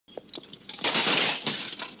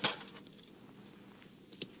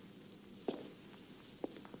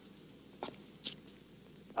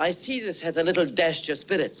I see this has a little dashed your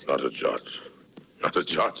spirits. Not a jot. Not a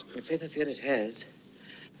jot. If I fear it has,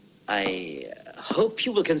 I hope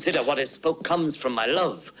you will consider what is spoke comes from my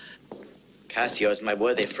love. Cassio is my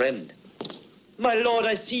worthy friend. My lord,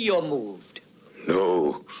 I see you're moved.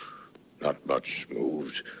 No, not much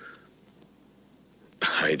moved.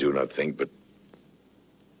 I do not think, but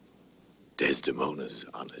Desdemona's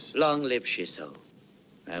honest. Long live she so,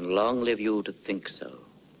 and long live you to think so.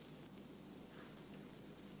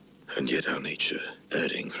 And yet our nature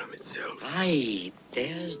erring from itself. Aye,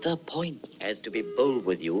 there's the point. As to be bold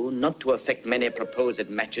with you, not to affect many proposed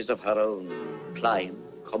matches of her own clime,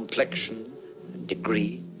 complexion, and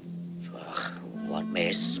degree. For what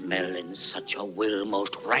may smell in such a will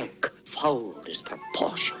most rank, foul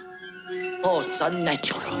disproportion. Thoughts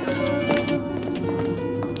unnatural.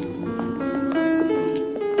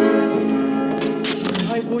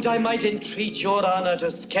 I would I might entreat your honor to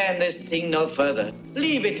scan this thing no further.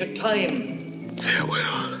 Leave it to time.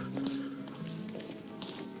 Farewell.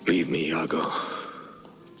 Leave me, Iago.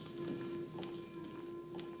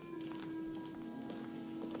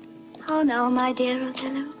 How now, my dear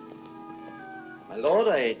Othello? My lord,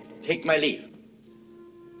 I take my leave.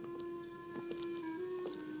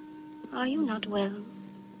 Are you not well?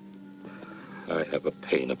 I have a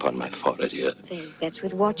pain upon my forehead here. That's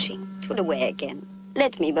with watching. 'Twill away again.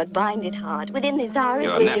 Let me but bind it hard. Within this hour it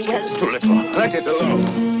Your will be well. napkin's too little. Let it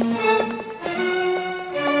alone.